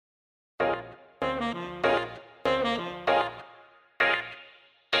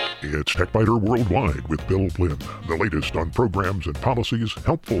It's TechBiter Worldwide with Bill Blinn. The latest on programs and policies,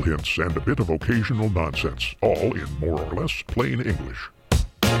 helpful hints, and a bit of occasional nonsense, all in more or less plain English.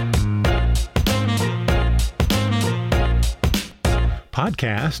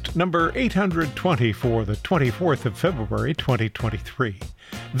 Podcast number 820 for the 24th of February, 2023.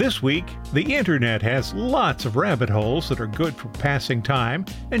 This week, the internet has lots of rabbit holes that are good for passing time,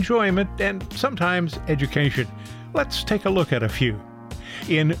 enjoyment, and sometimes education. Let's take a look at a few.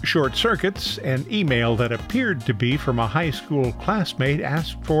 In Short Circuits, an email that appeared to be from a high school classmate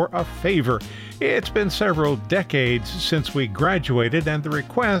asked for a favor. It's been several decades since we graduated, and the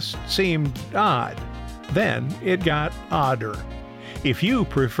request seemed odd. Then it got odder. If you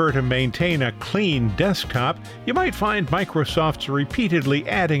prefer to maintain a clean desktop, you might find Microsoft's repeatedly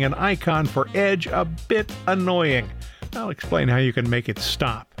adding an icon for Edge a bit annoying. I'll explain how you can make it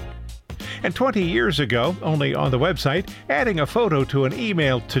stop. And 20 years ago, only on the website, adding a photo to an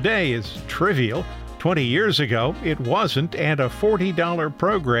email today is trivial. 20 years ago, it wasn't, and a $40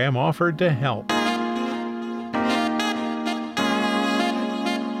 program offered to help.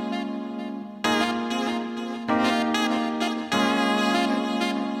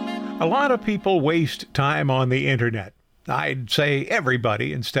 A lot of people waste time on the internet. I'd say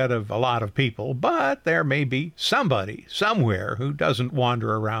everybody instead of a lot of people, but there may be somebody somewhere who doesn't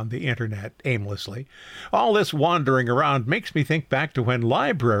wander around the internet aimlessly. All this wandering around makes me think back to when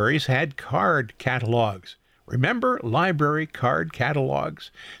libraries had card catalogs. Remember library card catalogs?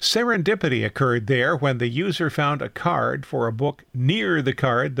 Serendipity occurred there when the user found a card for a book near the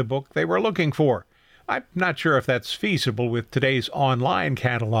card the book they were looking for. I'm not sure if that's feasible with today's online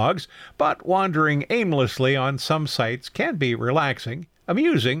catalogs, but wandering aimlessly on some sites can be relaxing,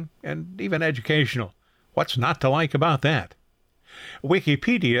 amusing, and even educational. What's not to like about that?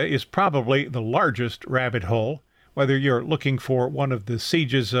 Wikipedia is probably the largest rabbit hole. Whether you're looking for one of the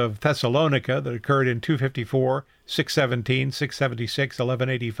sieges of Thessalonica that occurred in 254, 617, 676,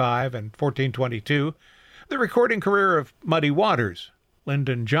 1185, and 1422, the recording career of Muddy Waters,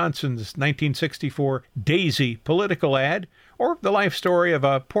 Lyndon Johnson's 1964 Daisy political ad, or the life story of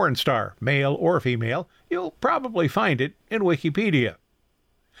a porn star, male or female, you'll probably find it in Wikipedia.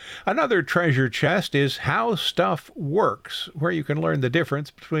 Another treasure chest is How Stuff Works, where you can learn the difference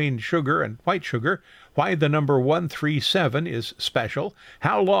between sugar and white sugar, why the number 137 is special,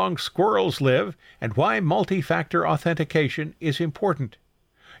 how long squirrels live, and why multi-factor authentication is important.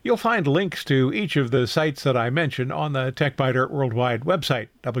 You'll find links to each of the sites that I mentioned on the TechBiter Worldwide website,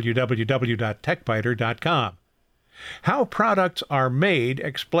 www.techbiter.com. How Products Are Made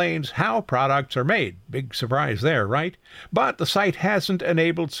explains how products are made. Big surprise there, right? But the site hasn't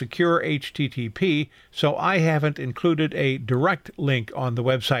enabled secure HTTP, so I haven't included a direct link on the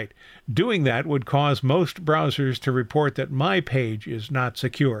website. Doing that would cause most browsers to report that my page is not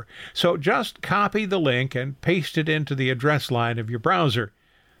secure. So just copy the link and paste it into the address line of your browser.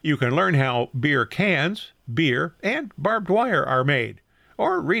 You can learn how beer cans, beer, and barbed wire are made,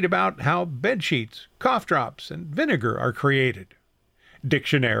 or read about how bed sheets, cough drops, and vinegar are created.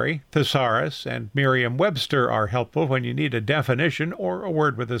 Dictionary, Thesaurus, and Merriam-Webster are helpful when you need a definition or a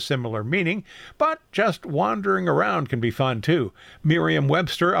word with a similar meaning, but just wandering around can be fun too.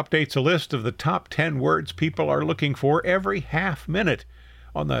 Merriam-Webster updates a list of the top 10 words people are looking for every half minute.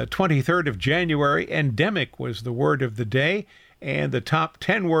 On the 23rd of January, endemic was the word of the day, and the top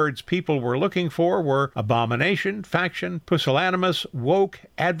 10 words people were looking for were abomination, faction, pusillanimous, woke,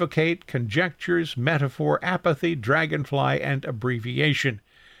 advocate, conjectures, metaphor, apathy, dragonfly, and abbreviation.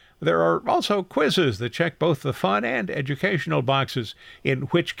 There are also quizzes that check both the fun and educational boxes. In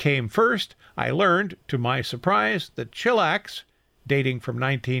Which Came First, I learned, to my surprise, that chillax, dating from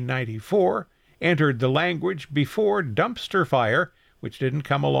 1994, entered the language before dumpster fire, which didn't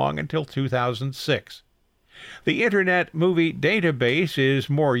come along until 2006. The Internet Movie Database is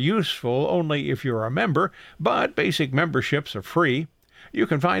more useful only if you're a member, but basic memberships are free. You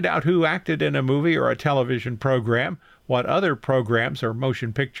can find out who acted in a movie or a television program, what other programs or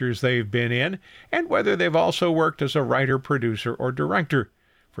motion pictures they've been in, and whether they've also worked as a writer, producer, or director.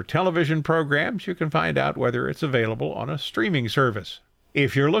 For television programs, you can find out whether it's available on a streaming service.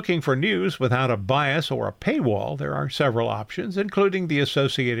 If you're looking for news without a bias or a paywall, there are several options, including the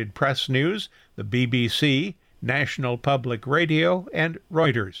Associated Press News, the BBC, National Public Radio, and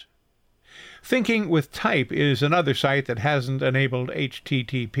Reuters. Thinking with Type is another site that hasn't enabled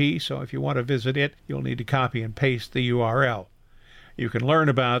HTTP, so if you want to visit it, you'll need to copy and paste the URL. You can learn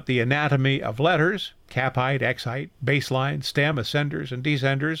about the anatomy of letters, cap height, X height, baseline, stem, ascenders and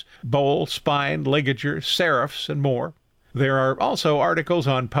descenders, bowl, spine, ligature, serifs, and more. There are also articles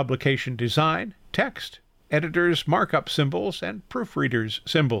on publication design, text, editor's markup symbols, and proofreader's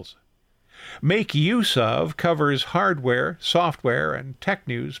symbols. Make Use Of covers hardware, software, and tech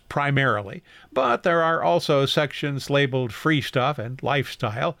news primarily, but there are also sections labeled Free Stuff and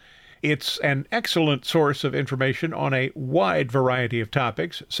Lifestyle. It's an excellent source of information on a wide variety of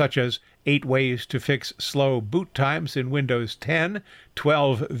topics, such as 8 ways to fix slow boot times in Windows 10,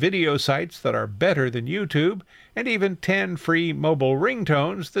 12 video sites that are better than YouTube, and even 10 free mobile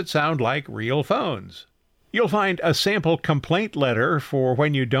ringtones that sound like real phones. You'll find a sample complaint letter for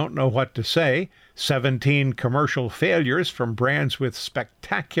when you don't know what to say, 17 commercial failures from brands with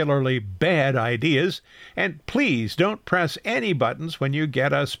spectacularly bad ideas, and please don't press any buttons when you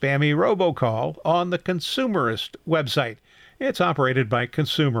get a spammy robocall on the Consumerist website. It's operated by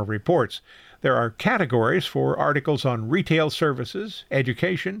Consumer Reports. There are categories for articles on retail services,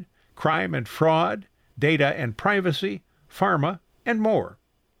 education, crime and fraud, data and privacy, pharma, and more.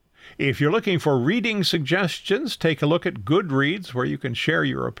 If you're looking for reading suggestions, take a look at Goodreads, where you can share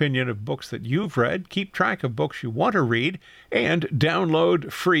your opinion of books that you've read, keep track of books you want to read, and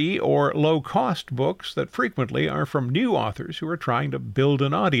download free or low-cost books that frequently are from new authors who are trying to build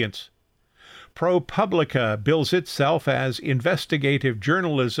an audience. ProPublica bills itself as investigative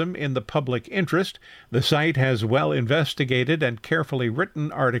journalism in the public interest. The site has well-investigated and carefully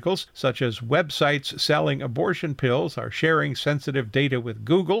written articles, such as websites selling abortion pills are sharing sensitive data with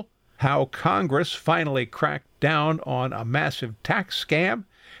Google, how Congress finally cracked down on a massive tax scam,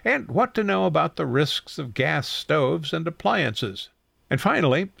 and what to know about the risks of gas stoves and appliances. And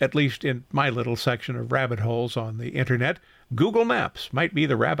finally, at least in my little section of rabbit holes on the internet, Google Maps might be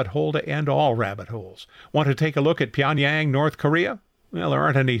the rabbit hole to end all rabbit holes. Want to take a look at Pyongyang, North Korea? Well, there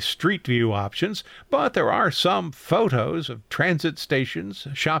aren't any Street View options, but there are some photos of transit stations,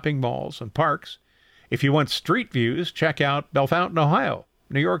 shopping malls, and parks. If you want street views, check out Bellefontaine, Ohio,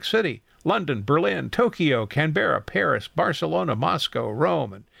 New York City, London, Berlin, Tokyo, Canberra, Paris, Barcelona, Moscow,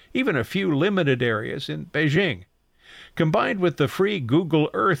 Rome, and even a few limited areas in Beijing. Combined with the free Google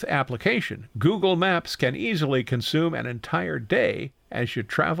Earth application, Google Maps can easily consume an entire day as you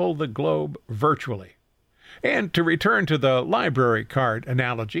travel the globe virtually. And to return to the library card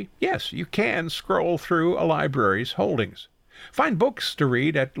analogy, yes, you can scroll through a library's holdings. Find books to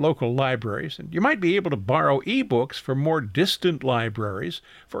read at local libraries, and you might be able to borrow e-books from more distant libraries.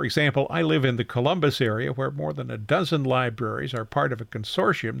 For example, I live in the Columbus area, where more than a dozen libraries are part of a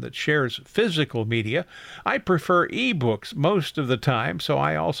consortium that shares physical media. I prefer e-books most of the time, so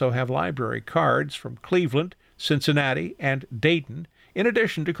I also have library cards from Cleveland, Cincinnati, and Dayton, in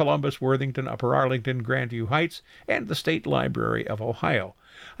addition to Columbus, Worthington, Upper Arlington, Grandview Heights, and the State Library of Ohio.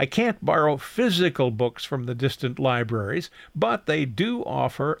 I can't borrow physical books from the distant libraries, but they do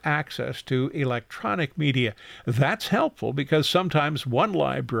offer access to electronic media. That's helpful because sometimes one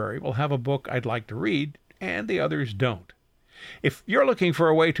library will have a book I'd like to read and the others don't. If you're looking for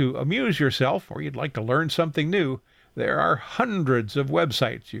a way to amuse yourself or you'd like to learn something new, there are hundreds of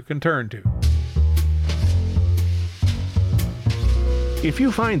websites you can turn to. If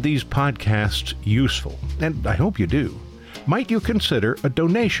you find these podcasts useful, and I hope you do, might you consider a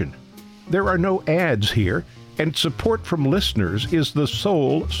donation? There are no ads here, and support from listeners is the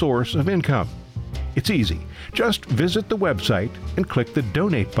sole source of income. It's easy. Just visit the website and click the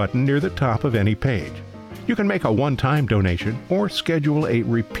donate button near the top of any page. You can make a one-time donation or schedule a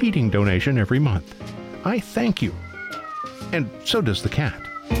repeating donation every month. I thank you. And so does the cat.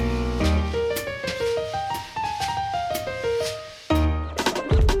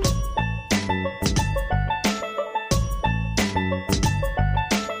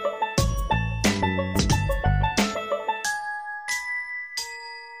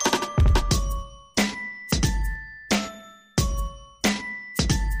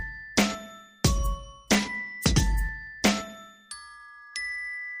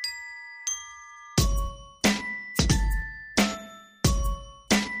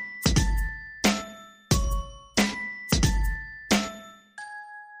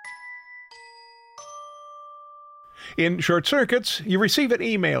 In Short Circuits, you receive an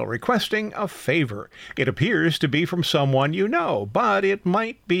email requesting a favor. It appears to be from someone you know, but it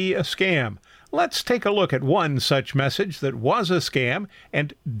might be a scam. Let's take a look at one such message that was a scam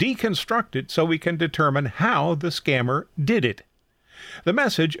and deconstruct it so we can determine how the scammer did it. The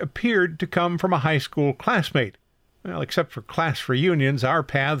message appeared to come from a high school classmate. Well, except for class reunions, our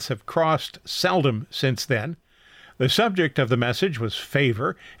paths have crossed seldom since then. The subject of the message was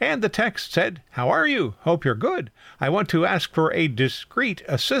favor, and the text said, "How are you? Hope you're good. I want to ask for a discreet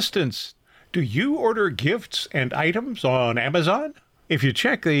assistance. Do you order gifts and items on Amazon? If you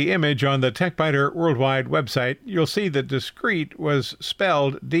check the image on the TechBiter Worldwide website, you'll see that discrete was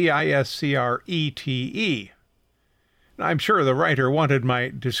spelled D-I-S-C-R-E-T-E. I'm sure the writer wanted my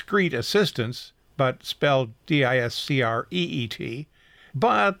discreet assistance, but spelled D-I-S-C-R-E-E-T.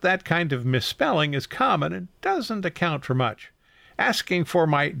 But that kind of misspelling is common and doesn't account for much. Asking for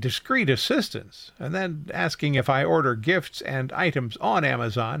my discreet assistance, and then asking if I order gifts and items on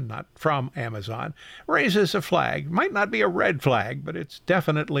Amazon, not from Amazon, raises a flag. Might not be a red flag, but it's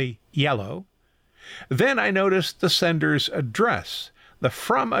definitely yellow. Then I noticed the sender's address. The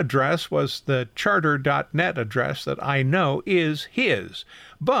from address was the charter.net address that I know is his.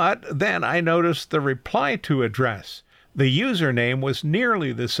 But then I noticed the reply to address. The username was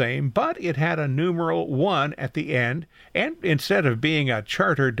nearly the same, but it had a numeral 1 at the end, and instead of being a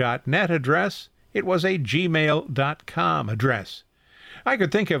charter.net address, it was a gmail.com address. I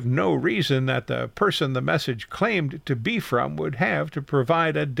could think of no reason that the person the message claimed to be from would have to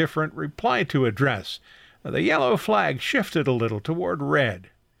provide a different reply to address. The yellow flag shifted a little toward red.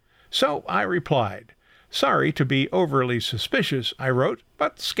 So I replied. Sorry to be overly suspicious, I wrote,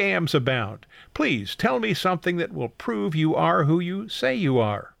 but scams abound. Please tell me something that will prove you are who you say you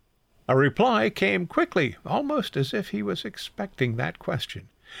are. A reply came quickly, almost as if he was expecting that question.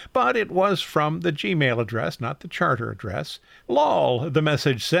 But it was from the Gmail address, not the charter address. Lol, the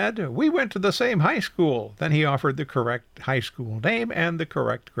message said. We went to the same high school. Then he offered the correct high school name and the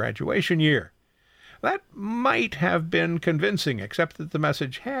correct graduation year. That might have been convincing, except that the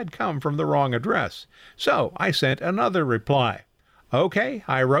message had come from the wrong address. So I sent another reply. Okay,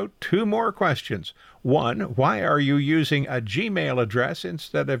 I wrote 2 more questions. 1, why are you using a Gmail address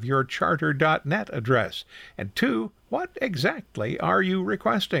instead of your charter.net address? And 2, what exactly are you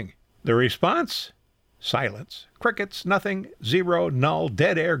requesting? The response? Silence. Crickets, nothing, 0, null,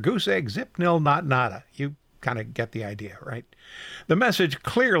 dead air, goose egg, zip, nil, not nada. You kind of get the idea, right? The message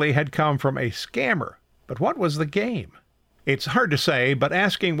clearly had come from a scammer, but what was the game? It's hard to say, but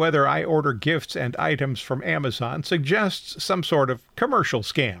asking whether I order gifts and items from Amazon suggests some sort of commercial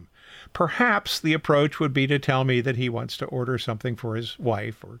scam. Perhaps the approach would be to tell me that he wants to order something for his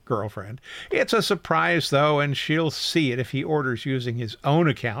wife or girlfriend. It's a surprise, though, and she'll see it if he orders using his own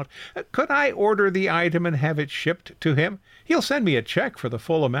account. Could I order the item and have it shipped to him? He'll send me a check for the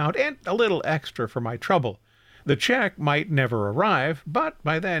full amount and a little extra for my trouble. The check might never arrive, but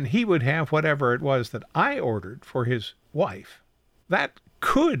by then he would have whatever it was that I ordered for his wife. That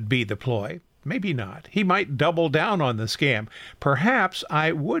could be the ploy. Maybe not. He might double down on the scam. Perhaps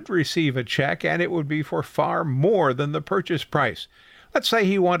I would receive a check and it would be for far more than the purchase price. Let's say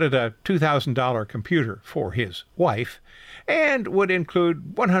he wanted a $2,000 computer for his wife and would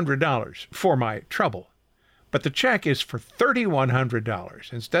include $100 for my trouble. But the check is for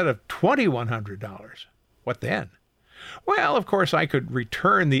 $3,100 instead of $2,100. What then? Well, of course, I could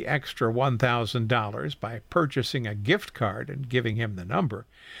return the extra $1,000 by purchasing a gift card and giving him the number.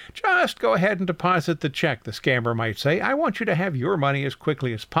 Just go ahead and deposit the check, the scammer might say. I want you to have your money as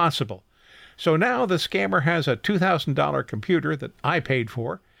quickly as possible. So now the scammer has a $2,000 computer that I paid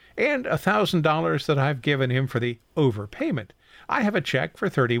for and $1,000 that I've given him for the overpayment. I have a check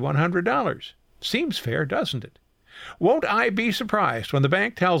for $3,100. Seems fair, doesn't it? Won't I be surprised when the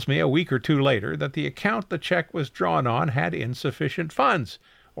bank tells me a week or 2 later that the account the check was drawn on had insufficient funds,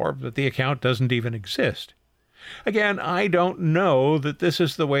 or that the account doesn't even exist? Again, I don't know that this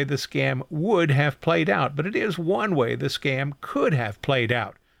is the way the scam would have played out, but it is one way the scam could have played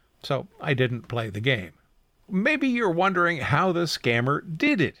out. So I didn't play the game. Maybe you're wondering how the scammer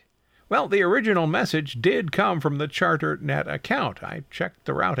did it. Well, the original message did come from the CharterNet account. I checked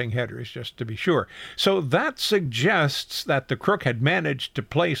the routing headers just to be sure. So that suggests that the crook had managed to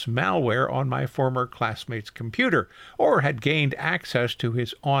place malware on my former classmate's computer, or had gained access to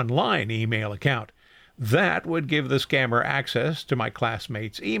his online email account. That would give the scammer access to my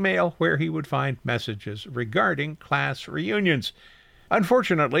classmate's email, where he would find messages regarding class reunions.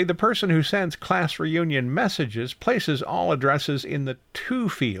 Unfortunately, the person who sends class reunion messages places all addresses in the to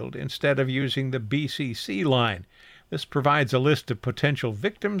field instead of using the BCC line. This provides a list of potential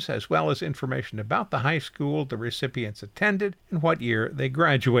victims as well as information about the high school the recipients attended and what year they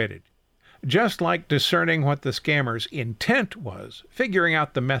graduated. Just like discerning what the scammer's intent was, figuring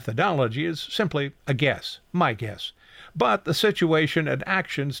out the methodology is simply a guess, my guess. But the situation and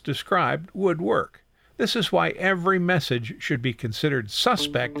actions described would work. This is why every message should be considered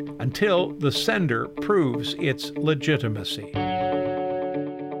suspect until the sender proves its legitimacy.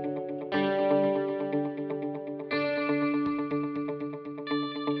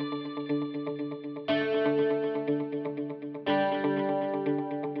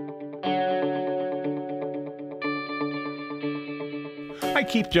 I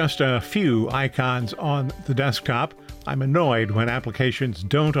keep just a few icons on the desktop. I'm annoyed when applications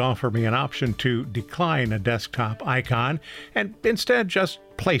don't offer me an option to decline a desktop icon and instead just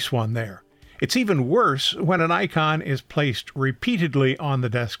place one there. It's even worse when an icon is placed repeatedly on the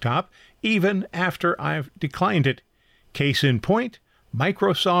desktop, even after I've declined it. Case in point,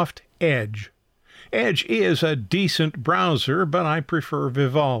 Microsoft Edge. Edge is a decent browser, but I prefer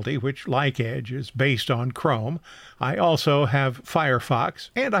Vivaldi, which, like Edge, is based on Chrome. I also have Firefox,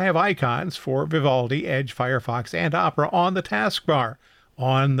 and I have icons for Vivaldi, Edge, Firefox, and Opera on the taskbar.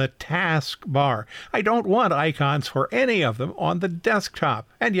 On the taskbar. I don't want icons for any of them on the desktop,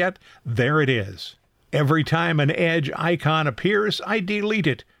 and yet there it is. Every time an Edge icon appears, I delete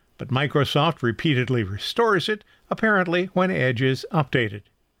it, but Microsoft repeatedly restores it, apparently when Edge is updated.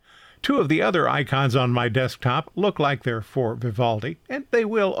 Two of the other icons on my desktop look like they're for Vivaldi, and they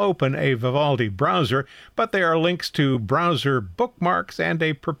will open a Vivaldi browser, but they are links to browser bookmarks and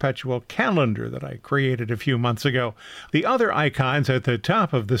a perpetual calendar that I created a few months ago. The other icons at the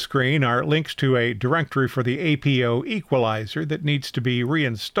top of the screen are links to a directory for the APO equalizer that needs to be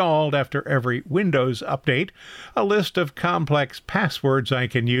reinstalled after every Windows update, a list of complex passwords I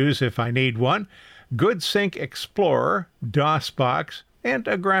can use if I need one, GoodSync Explorer, DOSBox, and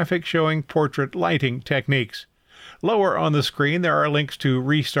a graphic showing portrait lighting techniques. Lower on the screen there are links to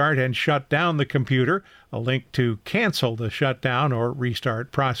restart and shut down the computer, a link to cancel the shutdown or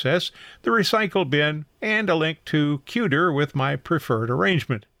restart process, the recycle bin, and a link to Qt with my preferred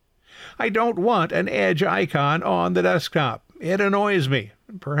arrangement. I don't want an Edge icon on the desktop. It annoys me.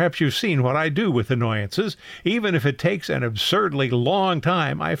 Perhaps you've seen what I do with annoyances. Even if it takes an absurdly long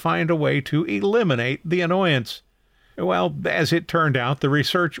time, I find a way to eliminate the annoyance. Well, as it turned out, the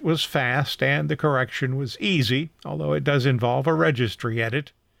research was fast and the correction was easy, although it does involve a registry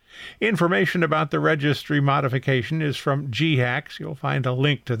edit. Information about the registry modification is from GHacks. You'll find a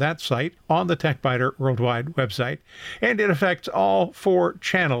link to that site on the TechBiter Worldwide website, and it affects all 4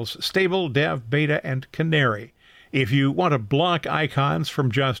 channels: Stable, Dev, Beta, and Canary. If you want to block icons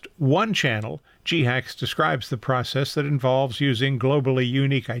from just one channel, GHacks describes the process that involves using globally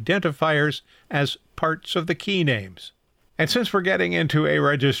unique identifiers as parts of the key names. And since we're getting into a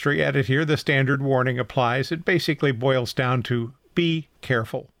registry edit here, the standard warning applies. It basically boils down to be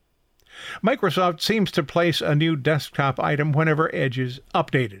careful. Microsoft seems to place a new desktop item whenever Edge is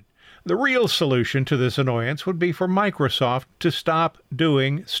updated. The real solution to this annoyance would be for Microsoft to stop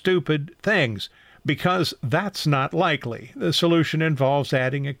doing stupid things, because that's not likely. The solution involves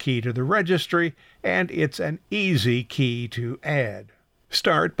adding a key to the registry, and it's an easy key to add.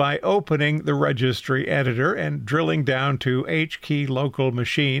 Start by opening the registry editor and drilling down to HKey Local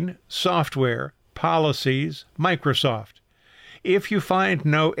Machine, Software, Policies, Microsoft. If you find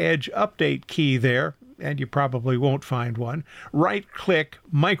no Edge Update key there, and you probably won't find one, right-click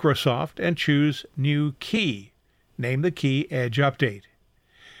Microsoft and choose New Key. Name the key Edge Update.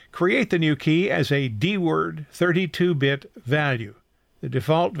 Create the new key as a DWORD 32-bit value. The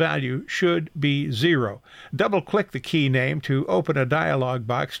default value should be 0. Double-click the key name to open a dialog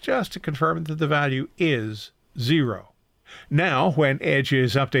box just to confirm that the value is 0. Now, when Edge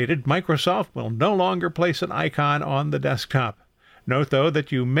is updated, Microsoft will no longer place an icon on the desktop. Note, though,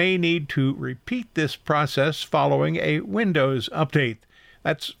 that you may need to repeat this process following a Windows update.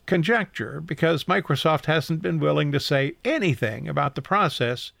 That's conjecture, because Microsoft hasn't been willing to say anything about the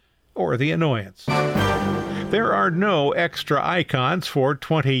process or the annoyance. There are no extra icons for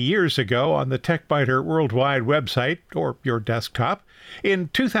 20 years ago on the TechBiter Worldwide website or your desktop. In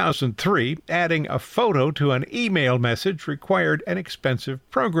 2003, adding a photo to an email message required an expensive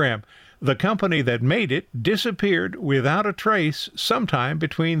program. The company that made it disappeared without a trace sometime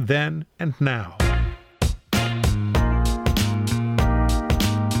between then and now.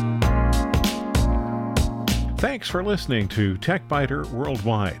 Thanks for listening to TechBiter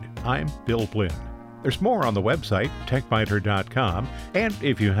Worldwide. I'm Bill Blinn. There's more on the website, techbiter.com, and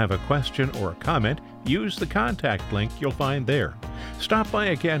if you have a question or a comment, use the contact link you'll find there. Stop by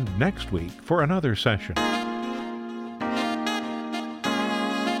again next week for another session.